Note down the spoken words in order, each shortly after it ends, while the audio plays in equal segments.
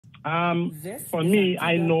For me,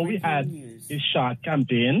 I know we had a short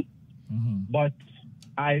campaign, but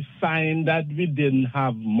I find that we didn't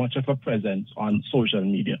have much of a presence on social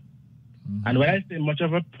media. And when I say much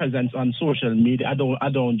of a presence on social media, I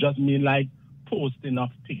don't just mean like posting of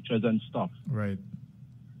pictures and stuff. Right.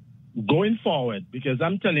 Going forward, because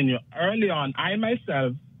I'm telling you, early on, I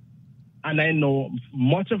myself, and I know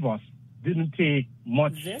much of us, didn't take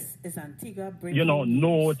much,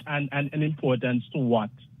 note and importance to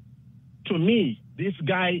what. To me, this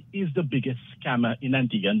guy is the biggest scammer in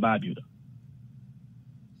Antigua and Barbuda.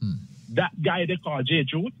 That guy they call J.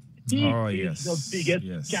 Truth, he is the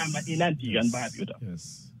biggest scammer in Antigua and Barbuda.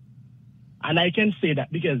 Yes. And I can say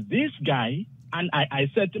that because this guy, and I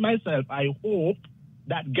said to myself, I hope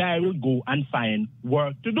that guy will go and find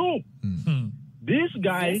work to do. This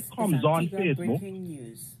guy comes on Facebook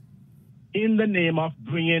in the name of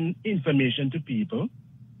bringing information to people.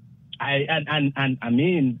 As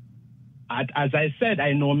I said,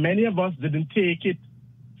 I know many of us didn't take it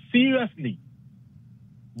seriously,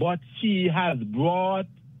 but he has brought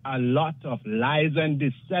a lot of lies and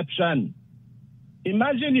deception.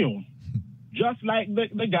 Imagine you, just like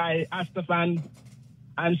the guy Astafan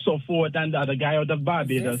and so forth, and the other guy out of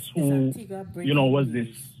Barbados who, was this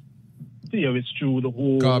theorist through the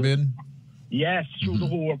whole Carbon. Yes, through the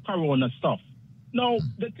whole corona stuff. Now,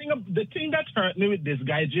 the thing that hurt me with this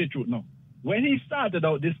guy, J. Truth, when he started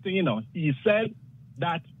out this thing, he said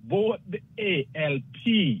that both the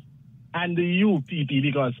ALP and the UPP,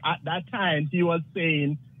 because at that time he was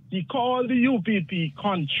saying he called the UPP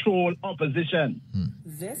control opposition.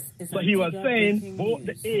 So he was saying both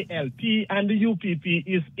the ALP and the UPP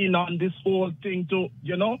is in on this whole thing to,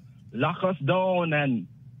 lock us down and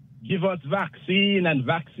give us vaccine, and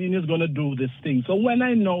vaccine is going to do this thing. So when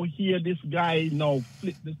I hear this guy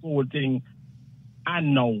flip this whole thing,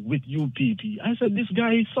 and now with UPP, I said, this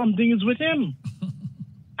guy, something is with him.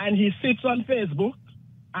 And he sits on Facebook,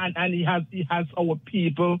 and he has our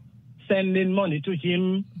people sending money to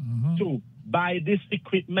him to buy this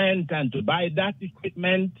equipment and to buy that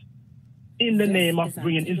equipment in the name of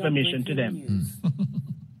bringing information to them.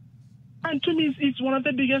 And to me, it's one of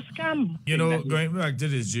the biggest scams. Going back to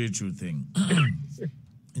this J. Truth thing,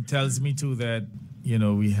 it tells me too that,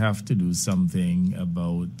 we have to do something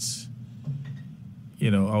about,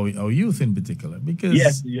 our youth in particular. Because,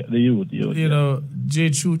 yes, the youth. J.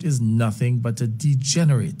 Truth is nothing but a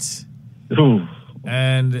degenerate. Ooh.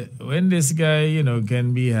 And when this guy,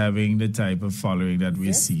 can be having the type of following that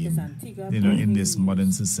we see, in this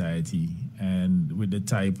modern society, and with the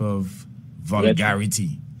type of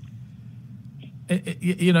vulgarity,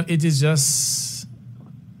 it is just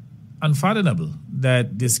unfathomable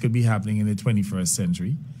that this could be happening in the 21st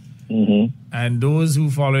century. And those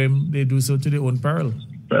who follow him, they do so to their own peril.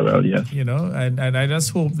 Yes. And I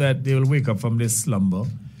just hope that they will wake up from this slumber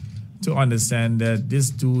to understand that this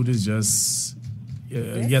dude is just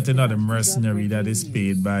yet another mercenary that is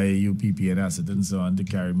paid by UPP and ACID and so on to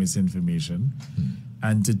carry misinformation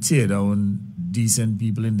and to tear down decent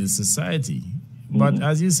people in this society. But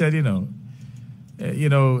as you said,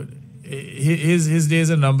 his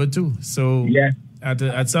days are numbered too. So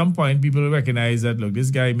at some point, people will recognize that, look,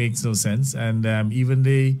 this guy makes no sense. And even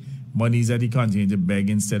the monies that he continues to beg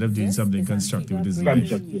instead of doing something constructive with his life,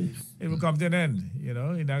 it will come to an end. It's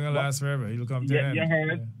not going to last forever. It will come to an end. You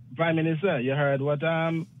heard, Prime Minister, you heard what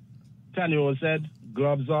Tanyo said,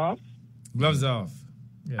 gloves off? Gloves off.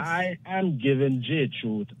 Yes. I am giving J.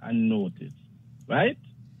 Truth a notice, right?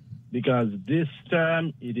 Because this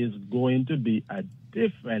term, it is going to be a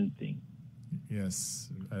different thing. Yes,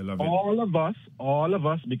 I love it. All of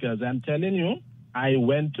us, because I'm telling you, I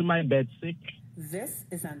went to my bed sick. This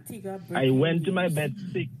is Antigua. I went to my bed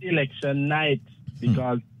sick election night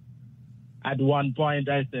because at one point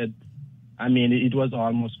I said, it was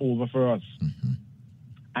almost over for us.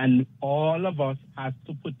 And all of us have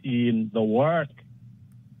to put in the work.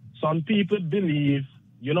 Some people believe,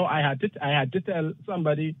 I had to tell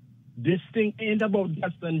somebody, this thing ain't about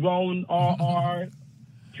Justin Browne or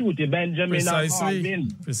Cutie Benjamin.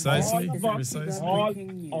 Precisely.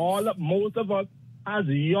 Most of us as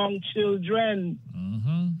young children,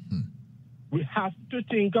 we have to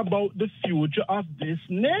think about the future of this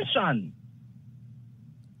nation.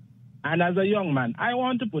 And as a young man, I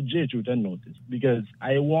want to put J. Truth on notice because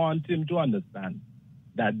I want him to understand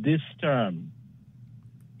that this term,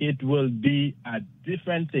 it will be a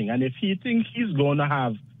different thing. And if he thinks he's going to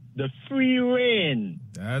have the free reign.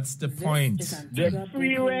 That's the point. The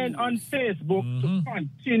free reign on Facebook to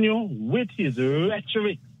continue with his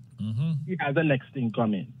rhetoric. He has the next thing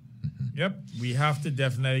coming. Yep. We have to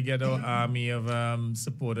definitely get our army of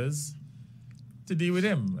supporters to deal with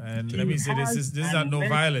him. And let me say, this is not no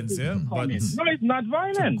violence, yeah? But No, it's not to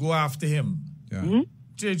violent. go after him. Yeah.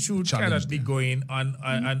 J. Truth cannot be going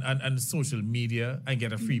on social media and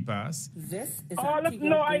get a free pass. This is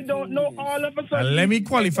I don't know all of a sudden. And let me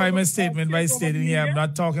qualify my statement by stating here, I'm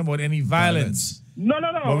not talking about any violence. No.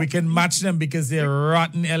 But we can match them because they're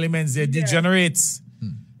rotten elements, they're degenerates.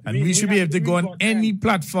 And we should be able to go on any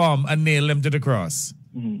platform and nail them to the cross.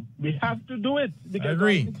 We have to do it. Because I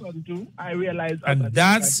agree. I realize. And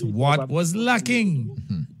that's what was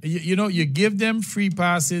lacking. You know, you give them free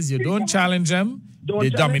passes, you don't challenge them, they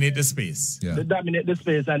dominate the space. Yeah. They dominate the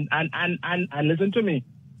space. And listen to me.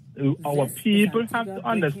 Our people have to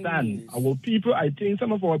understand. Our people, I think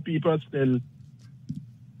some of our people are still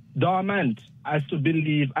dormant as to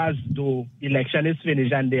believe as though election is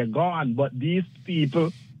finished and they're gone. But these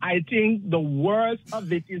people, I think the worst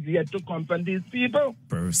of it is yet to come from these people.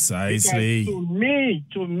 Precisely. Because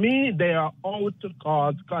to me, they are out to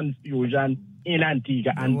cause confusion in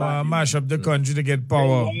Antigua and Barbuda. Mash up the country to get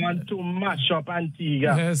power. They want to mash up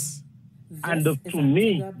Antigua. Yes. And to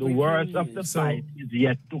me, the worst of the fight is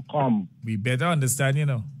yet to come. We better understand, you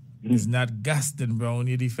know, it's not Gaston Browne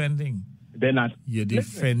you're defending. They're not. You're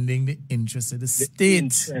defending the interests of the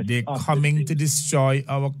state. They're coming to destroy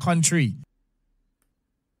our country.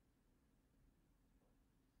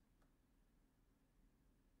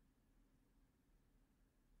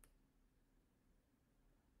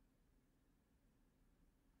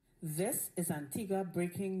 This is Antigua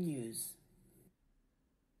Breaking News.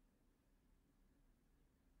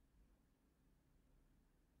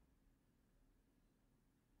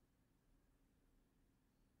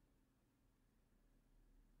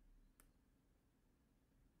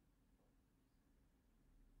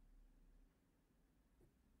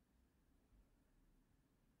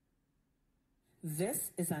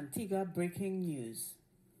 This is Antigua Breaking News.